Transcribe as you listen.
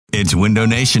It's Window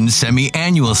Nation's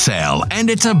semi-annual sale, and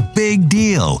it's a big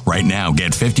deal. Right now,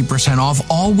 get 50% off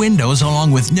all windows along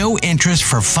with no interest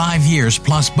for 5 years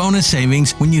plus bonus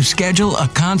savings when you schedule a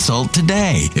consult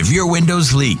today. If your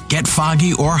windows leak, get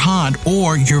foggy or hot,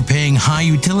 or you're paying high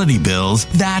utility bills,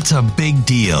 that's a big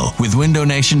deal. With Window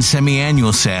Nation's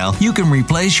semi-annual sale, you can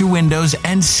replace your windows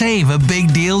and save a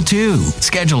big deal too.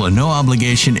 Schedule a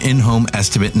no-obligation in-home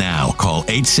estimate now. Call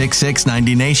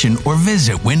 866-90-NATION or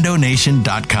visit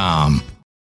windownation.com.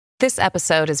 This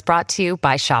episode is brought to you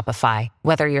by Shopify.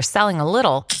 Whether you're selling a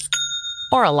little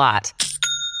or a lot,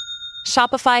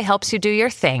 Shopify helps you do your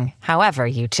thing, however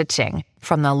you cha-ching.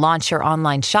 From the launch your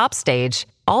online shop stage,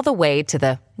 all the way to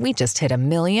the we just hit 1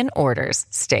 million orders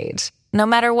stage. No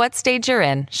matter what stage you're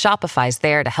in, Shopify's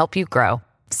there to help you grow.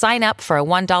 Sign up for a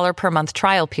 $1 per month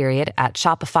trial period at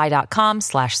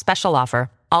shopify.com/special offer,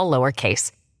 all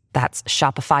lowercase. That's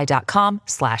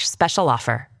shopify.com/special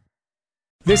offer.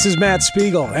 This is Matt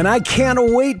Spiegel, and I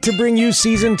can't wait to bring you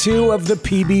Season 2 of the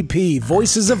PBP,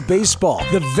 Voices of Baseball.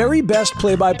 The very best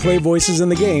play-by-play voices in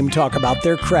the game talk about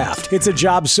their craft. It's a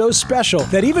job so special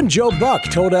that even Joe Buck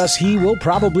told us he will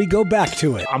probably go back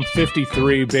to it. I'm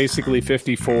 53, basically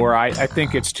 54. I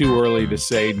think it's too early to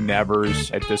say nevers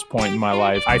at this point in my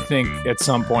life. I think at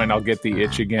some point I'll get the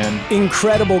itch again.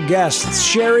 Incredible guests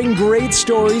sharing great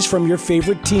stories from your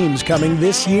favorite teams coming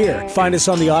this year. Find us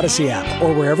on the Odyssey app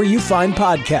or wherever you find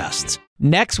podcasts.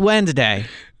 Next Wednesday,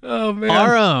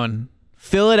 our own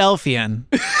Philadelphian,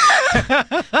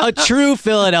 a true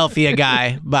Philadelphia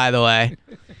guy, by the way,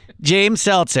 James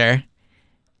Seltzer,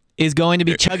 is going to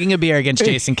be chugging a beer against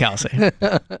Jason Kelce.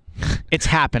 It's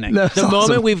happening. That's the awesome.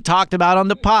 moment we've talked about on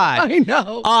the pod. I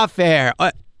know. Off air.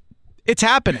 It's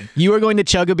happening. You are going to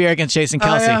chug a beer against Jason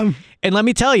Kelce. I am. And let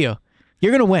me tell you,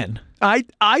 you're going to win. I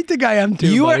think I am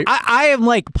too. You buddy. are. I am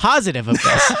like positive of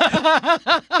this.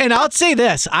 And I'll say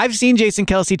this: I've seen Jason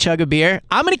Kelce chug a beer.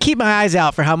 I'm going to keep my eyes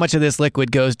out for how much of this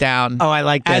liquid goes down. Oh, I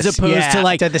like this. As opposed to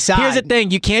like to the side. Here's the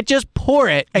thing: you can't just pour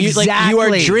it. Exactly. You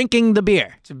are drinking the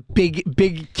beer. It's a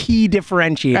big key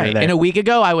differentiator Right. there. And a week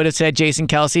ago, I would have said Jason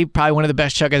Kelce, probably one of the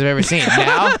best chuggers I've ever seen.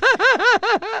 Now,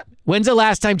 when's the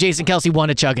last time Jason Kelce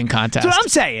won a chugging contest? That's what I'm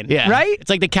saying. Yeah. Right?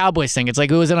 It's like the Cowboys thing. It's like,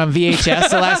 who was it on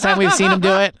VHS the last time we've seen him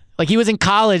do it? Like he was in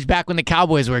college back when the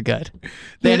Cowboys were good.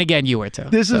 Then again, you were too.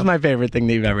 This is my favorite thing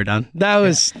that you've ever done. That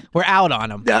was... Yeah. We're out on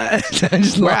him. I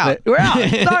just love out. it. We're out.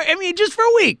 Sorry, I mean, just for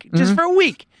a week. Just for a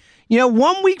week. You know,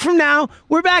 1 week from now,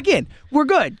 we're back in. We're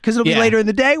good because it'll be later in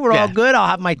the day. We're all good. I'll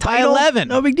have my title. By 11.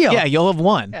 No big deal. Yeah, you'll have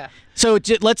won. Yeah. So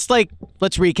let's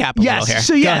recap a little here.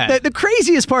 So yeah, the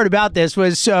craziest part about this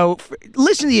was,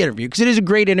 listen to the interview because it is a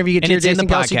great interview. And it's in the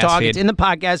podcast feed. It's in the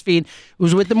podcast feed. It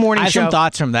was with the morning I have show. some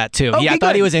thoughts from that too. Okay, I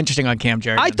thought good. he was interesting on Cam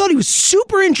Jurgens. I thought he was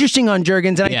super interesting on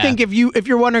Jurgens, and I think if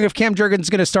you're wondering if Cam Jurgens is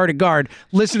going to start at guard,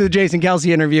 listen to the Jason Kelce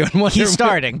interview and wonder. He's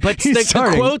starting, but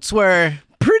the quotes were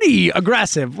pretty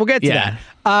aggressive. We'll get to that.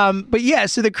 But yeah,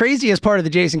 so the craziest part of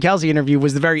the Jason Kelce interview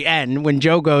was the very end when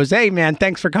Joe goes, "Hey man,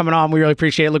 thanks for coming on. We really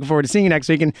appreciate it. Looking forward to seeing you next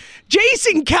week." And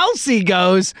Jason Kelce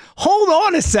goes, "Hold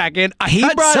on a second. He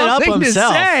brought it up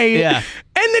himself. To say." Yeah.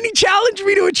 And then he challenged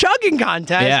me to a chugging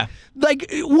contest. Yeah. Like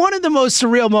one of the most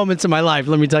surreal moments of my life,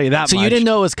 let me tell you that So much. you didn't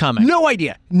know it was coming? No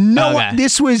idea.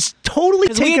 This was totally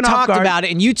taken we had off talked guard. about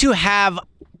it, and you two have,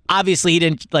 obviously he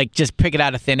didn't like just pick it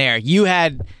out of thin air. You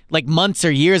had like months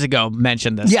or years ago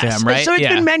mentioned this to him, right? So it's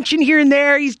been mentioned here and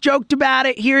there. He's joked about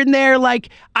it here and there. Like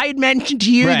I had mentioned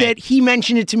to you that he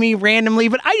mentioned it to me randomly,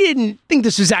 but I didn't think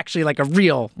this was actually like a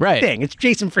real thing. It's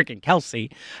Jason freaking Kelce.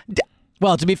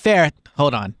 Well, to be fair,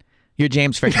 hold on. You're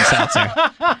James freaking Seltzer.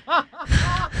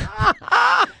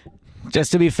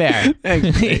 Just to be fair.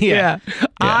 Yeah.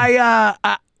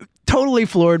 I totally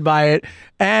floored by it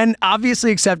and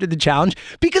obviously accepted the challenge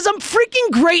because I'm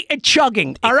freaking great at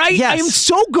chugging. All right. Yes. I am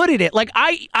so good at it. Like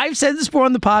I've said this before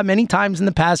on the pod many times in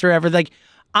the past or ever. Like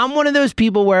I'm one of those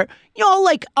people where, you know,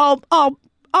 like I'll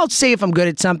say if I'm good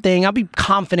at something, I'll be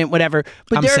confident, whatever.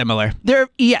 But I'm similar.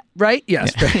 Right?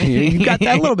 Yes. Yeah. You got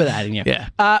that little bit of that in you. Yeah.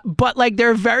 But like there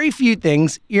are very few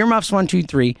things, earmuffs 1, 2,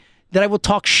 3, that I will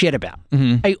talk shit about.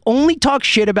 Mm-hmm. I only talk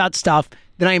shit about stuff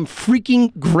that I am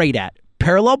freaking great at.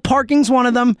 Parallel parking's one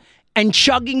of them, and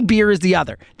chugging beer is the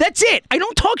other. That's it. I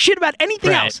don't talk shit about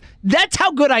anything else. That's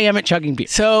how good I am at chugging beer.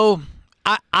 So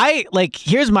I like,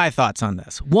 here's my thoughts on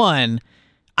this. One,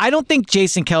 I don't think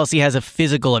Jason Kelce has a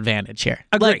physical advantage here.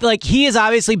 Like he is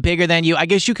obviously bigger than you. I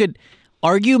guess you could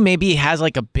argue maybe he has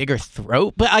like a bigger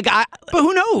throat, but but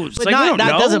who knows? But like, we don't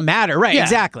that know. doesn't matter, right? Yeah.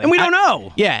 Exactly, And we don't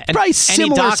know. Yeah, and probably any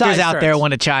similar doctors size out there throats.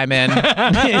 want to chime in?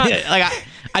 Like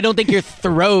I don't think your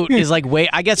throat is like way.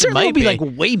 I guess it might be like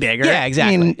way bigger. Yeah,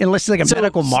 exactly. I mean, unless it's like a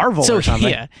medical marvel or something.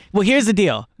 Yeah. Well, here's the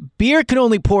deal: beer can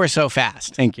only pour so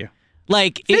fast. Thank you.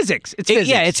 Like physics. It's physics.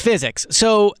 Yeah, it's physics.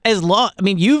 So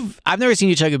I've never seen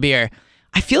you chug a beer.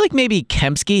 I feel like maybe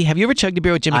Kemsky. Have you ever chugged a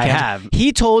beer with Jimmy? I Kemsky? have.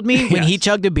 He told me when he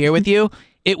chugged a beer with you,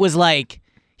 it was like.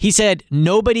 He said,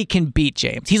 nobody can beat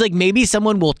James. He's like, maybe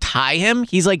someone will tie him.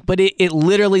 He's like, but it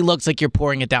literally looks like you're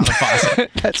pouring it down the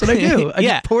faucet. That's what I do. I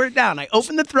just pour it down. I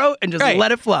open the throat and just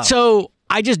let it flow. So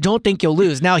I just don't think you'll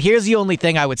lose. Now, here's the only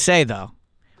thing I would say, though.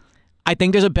 I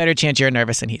think there's a better chance you're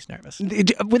nervous than he's nervous.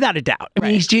 Without a doubt.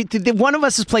 I mean, one of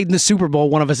us has played in the Super Bowl.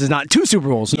 One of us is not. 2 Super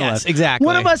Bowls. No yes, less. Exactly.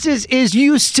 One of us is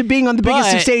used to being on the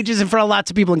biggest of stages in front of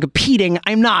lots of people and competing.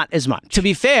 I'm not as much. To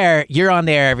be fair, you're on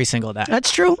there every single day.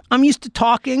 That's true. I'm used to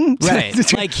talking.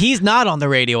 Right. Like, he's not on the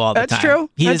radio all the time. That's true.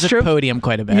 He is a podium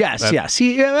quite a bit. Yes, yes.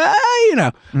 He,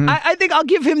 I think I'll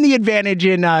give him the advantage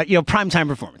in, primetime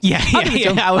performance. Yeah,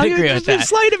 I would agree with that. A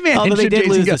slight advantage. Although they did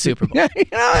lose the Super Bowl.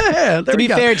 To be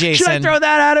fair, Jason. Should I throw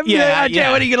that at him?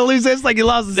 Yeah. What, are you going to lose this like you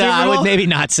lost the Super Bowl? I would maybe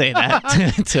not say that.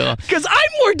 Because I'm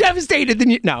more devastated than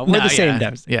you. No, we're the same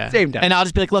devastated. Yeah. Same devastated. And I'll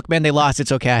just be like, look, man, they lost.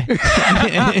 It's okay.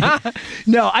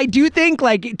 No, I do think,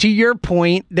 like, to your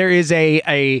point, there is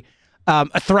a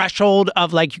threshold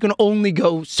of, like, you can only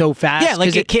go so fast. Yeah,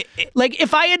 like, like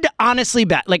if I had to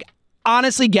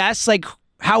honestly guess, like,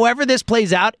 however this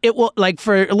plays out, it will, like,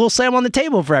 for a little slam on the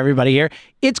table for everybody here,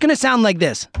 it's going to sound like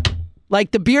this.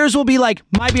 Like, the beers will be like,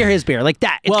 my beer, his beer, like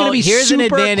that. It's going to be here's super an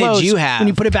advantage close you have when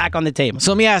you put it back on the table.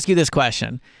 So let me ask you this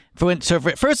question.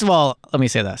 First of all, let me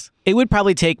say this. It would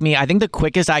probably take me, I think the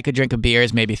quickest I could drink a beer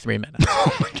is maybe 3 minutes.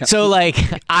 Oh my God. So, like,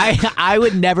 I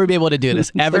would never be able to do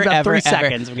this. Ever, about ever, 3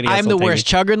 seconds. I'm the worst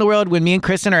chugger in the world. When me and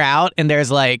Kristen are out and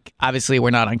there's, like, obviously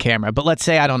we're not on camera, but let's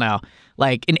say, I don't know,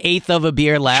 like an eighth of a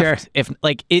beer left. Sure. If,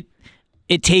 like,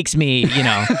 it takes me,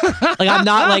 like, I'm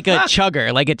not like a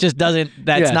chugger. Like, it just doesn't,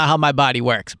 that's not how my body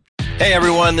works. Hey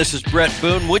everyone, this is Brett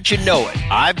Boone. Would you know it?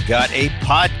 I've got a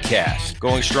podcast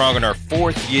going strong in our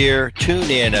 4th year.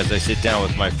 Tune in as I sit down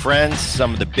with my friends,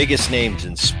 some of the biggest names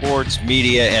in sports,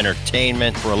 media,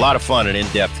 entertainment, for a lot of fun and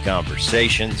in-depth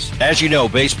conversations. As you know,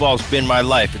 baseball's been my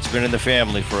life. It's been in the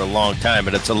family for a long time,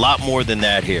 but it's a lot more than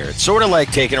that here. It's sort of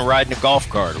like taking a ride in a golf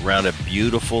cart around a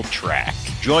beautiful track.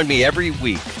 Join me every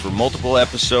week for multiple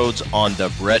episodes on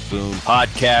the Brett Boone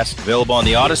Podcast, available on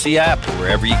the Odyssey app or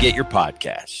wherever you get your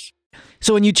podcasts.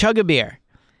 So when you chug a beer,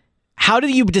 how do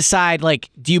you decide,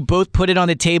 like, do you both put it on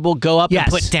the table, go up and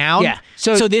put down? Yeah.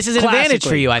 So this is an advantage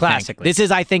for you, I think. This is,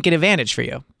 I think, an advantage for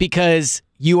you because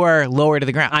you are lower to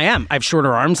the ground. I am. I have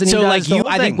shorter arms than he does. So, like,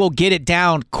 I think we'll get it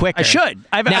down quicker. I should.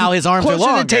 Now his arms are longer.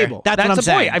 Closer to the table. That's what I'm the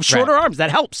saying. point. I have shorter arms. That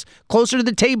helps. Closer to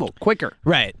the table, quicker.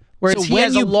 Right. Whereas he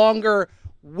has a longer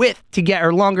width to get,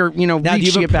 or longer, now, reach do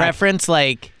you have a back. preference?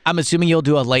 Like, I'm assuming you'll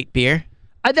do a light beer.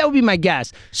 That would be my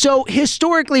guess. So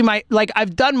historically,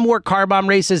 I've done more car bomb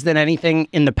races than anything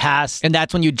in the past. And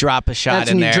that's when you drop a shot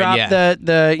in there. That's when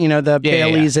you drop the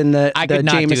Baileys and the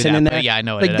Jameson in there. Yeah, I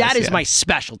know what like it that is. Is my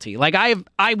specialty. Like I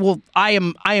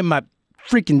am a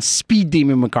freaking speed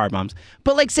demon with car bombs.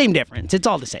 But like same difference. It's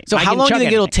all the same. So how long do you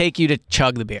think it'll take you to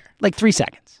chug the beer? Like 3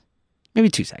 seconds. Maybe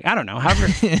 2 seconds. I don't know. However,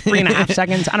 3.5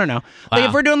 seconds. I don't know. Like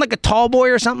if we're doing like a tall boy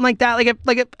or something like that. I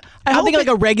think like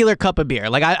a regular cup of beer.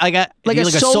 Like I got like a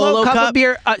solo cup of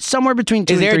beer. Somewhere between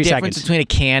 2 and 3 seconds. Is there a difference between a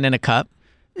can and a cup?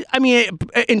 I mean,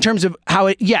 in terms of how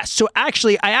it. Yes. So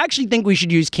actually, I actually think we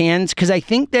should use cans because I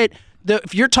think that.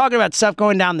 If you're talking about stuff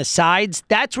going down the sides,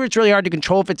 that's where it's really hard to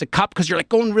control if it's a cup because you're like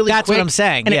going really quick. That's what I'm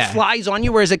saying. And it flies on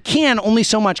you, whereas a can, only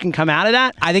so much can come out of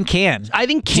that. I think can.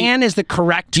 Is the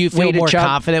correct way to chug. Do you feel more chug.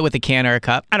 confident with a can or a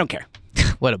cup? I don't care.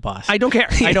 What a boss. I don't care.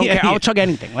 I'll chug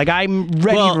anything. Like, I'm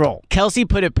ready to roll. Kelce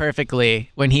put it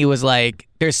perfectly when he was like,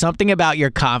 there's something about your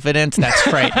confidence that's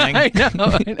frightening. I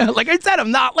know. Like I said,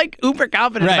 I'm not like uber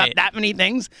confident about that many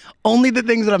things. Only the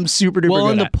things that I'm super duper good at. Well,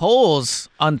 in the polls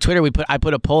on Twitter, I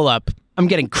put a poll up. I'm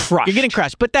getting crushed. You're getting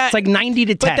crushed, but it's like 90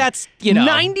 to 10. But that's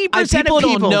 90% of people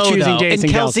don't know, choosing though, Jason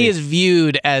and Kelce is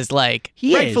viewed as like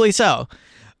rightfully so.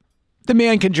 The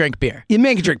man can drink beer. The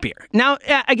man can drink beer. Now,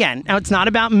 again, it's not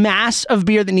about mass of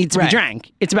beer that needs to be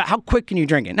drank. It's about how quick can you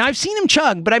drink it. Now, I've seen him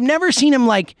chug, but I've never seen him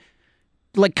like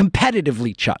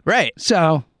competitively chug. Right.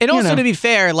 So, and also to be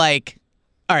fair, like,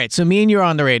 all right, so me and you are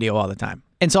on the radio all the time,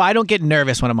 and so I don't get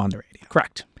nervous when I'm on the radio.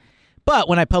 Correct. But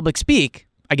when I public speak,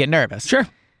 I get nervous. Sure.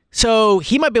 So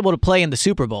he might be able to play in the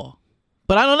Super Bowl.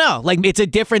 But I don't know. Like, it's a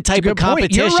different type of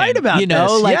competition. You're right about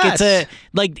this.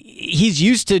 Like, yes. he's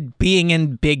used to being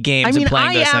in big games and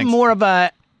playing those things. I am more of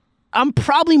a I'm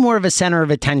probably more of a center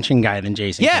of attention guy than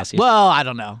Jason Kelce. Well, I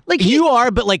don't know. Like you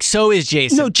are, but like so is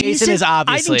Jason. No, Jason is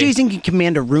obviously. I think Jason can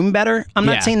command a room better. I'm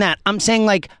not saying that. I'm saying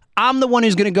like I'm the one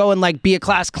who's going to go and like be a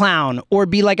class clown or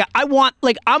be like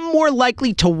I'm more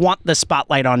likely to want the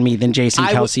spotlight on me than Jason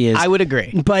Kelce is. I would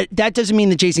agree. But that doesn't mean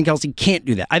that Jason Kelce can't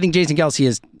do that. I think Jason Kelce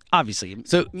is obviously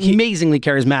amazingly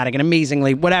charismatic and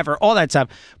amazingly whatever, all that stuff.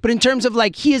 But in terms of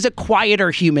like, he is a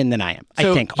quieter human than I am, I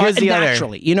think.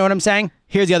 Naturally. You know what I'm saying?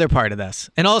 Here's the other part of this.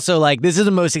 And also, like, this is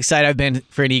the most excited I've been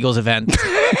for an Eagles event.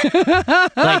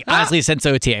 Like, honestly, since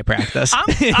OTA practice.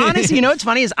 Honestly, you know what's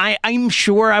funny is I'm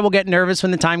sure I will get nervous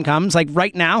when the time comes. Like,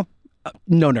 right now,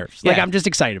 no nerves. Like, I'm just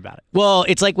excited about it. Well,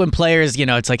 it's like when players,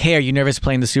 it's like, hey, are you nervous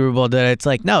playing the Super Bowl? It's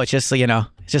like, no, it's just, it's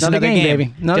just another game,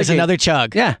 baby. Another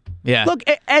chug. Yeah. Yeah. Look,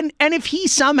 and if he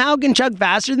somehow can chug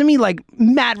faster than me, like,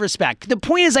 mad respect. The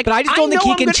point is, like, but I just don't think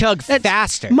he can chug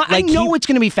faster. I know it's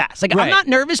going to be fast. Like, I'm not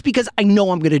nervous because I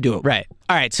know I'm going to do it. Right.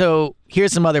 All right. So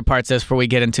here's some other parts of this before we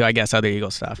get into, I guess, other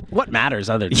Eagles stuff. What matters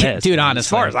other than this? Dude, honestly. As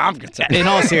far as I'm concerned. In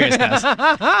all seriousness.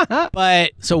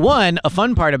 But, so one, a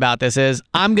fun part about this is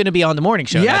I'm going to be on the morning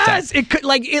show. Yes. It could,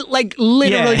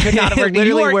 literally could not have worked.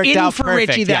 Literally worked out for perfect.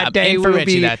 Richie that day. For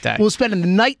Richie that day. We'll spend the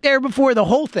night there before the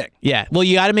whole thing. Yeah. Well,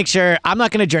 you got to make sure. I'm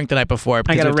not going to drink the night before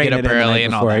because we have to get up early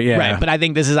and all that. Yeah. Right. But I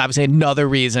think this is obviously another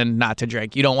reason not to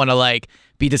drink. You don't want to like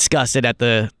be disgusted at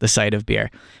the sight of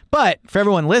beer. But for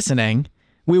everyone listening,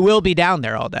 we will be down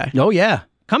there all day. Oh, yeah.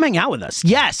 Come hang out with us.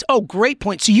 Yes. Oh, great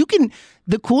point. So you can,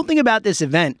 the cool thing about this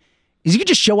event is you can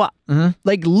just show up. Mm-hmm.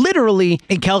 Like literally.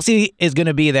 And Kelce is going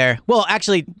to be there. Well,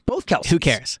 actually, both Kelce. Who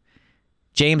cares?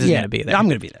 James is going to be there. I'm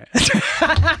going to be there.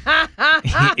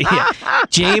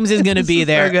 James is going to be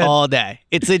there all day.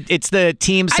 It's the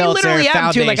Team Seltzer Foundation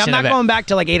am too. Like, I'm not going back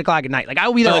till like 8 o'clock at night. Like, I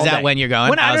will be there all day. Is that when you're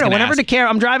going? I don't know. Whenever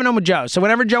I'm driving home with Joe. So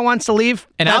whenever Joe wants to leave.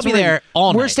 And I'll be there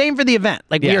all night. We're staying for the event.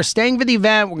 Like, we are staying for the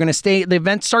event. We're going to stay. The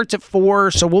event starts at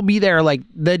 4, so we'll be there like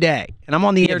the day. And I'm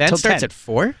on the air till 10. The event starts at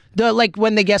 4?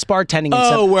 When they guest bartending and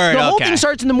stuff. Oh, word. The whole thing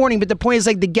starts in the morning, but the point is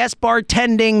like the guest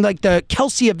bartending, like the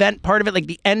Kelce event part of it, like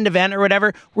the end event or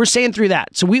whatever, we're staying through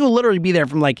that. So we will literally be there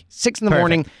from like 6 in the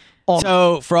morning.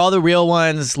 So for all the real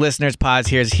ones, listeners, pods,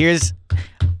 here's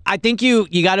I think you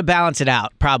got to balance it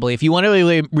out probably. If you want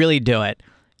to really do it,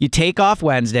 you take off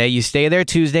Wednesday, you stay there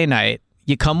Tuesday night,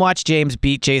 you come watch James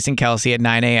beat Jason Kelce at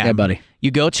 9 a.m. Yeah, buddy.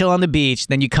 You go chill on the beach,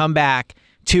 then you come back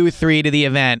 2, 3 to the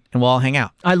event, and we'll all hang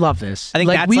out. I love this. I think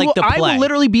that's the play. I will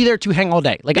literally be there to hang all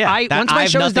day. Like, once my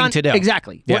show is done, to do.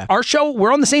 Exactly. Yeah. Our show,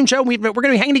 we're on the same show. We're going to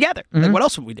be hanging together. Mm-hmm. Like, what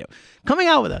else would we do? Coming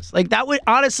out with us. Like, that would,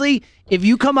 honestly, if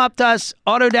you come up to us,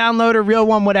 auto downloader, real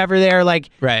one, whatever there,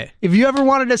 like, right. If you ever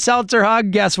wanted a Seltzer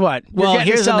hug, guess what? Well,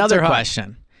 here's another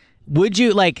question. Would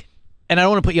you, like, and I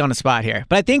don't want to put you on the spot here,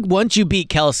 but I think once you beat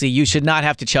Kelce, you should not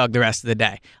have to chug the rest of the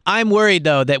day. I'm worried,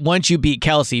 though, that once you beat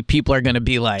Kelce, people are going to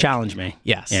be like... Challenge me.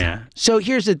 Yes. Yeah. So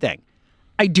here's the thing.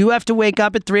 I do have to wake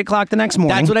up at 3 o'clock the next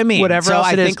morning. That's what I mean. Whatever so else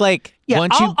I it think, is. like,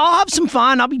 once I'll have some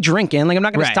fun. I'll be drinking. Like, I'm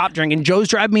not going to stop drinking. Joe's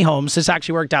driving me home, so this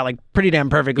actually worked out, like, pretty damn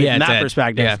perfectly from that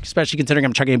perspective, especially considering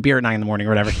I'm chugging a beer at 9 in the morning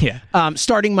or whatever. Yeah.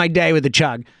 Starting my day with a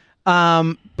chug.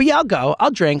 But yeah, I'll go.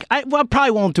 I'll drink. I probably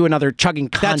won't do another chugging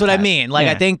contest. That's what I mean. Like,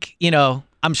 I think,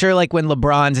 I'm sure, like, when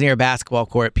LeBron's near a basketball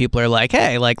court, people are like,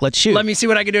 hey, like, let's shoot. Let me see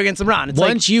what I can do against LeBron.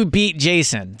 Once you beat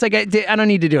Jason... It's like, I don't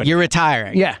need to do it. You're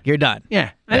retiring. Yeah. You're done. Yeah.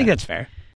 I think that's fair.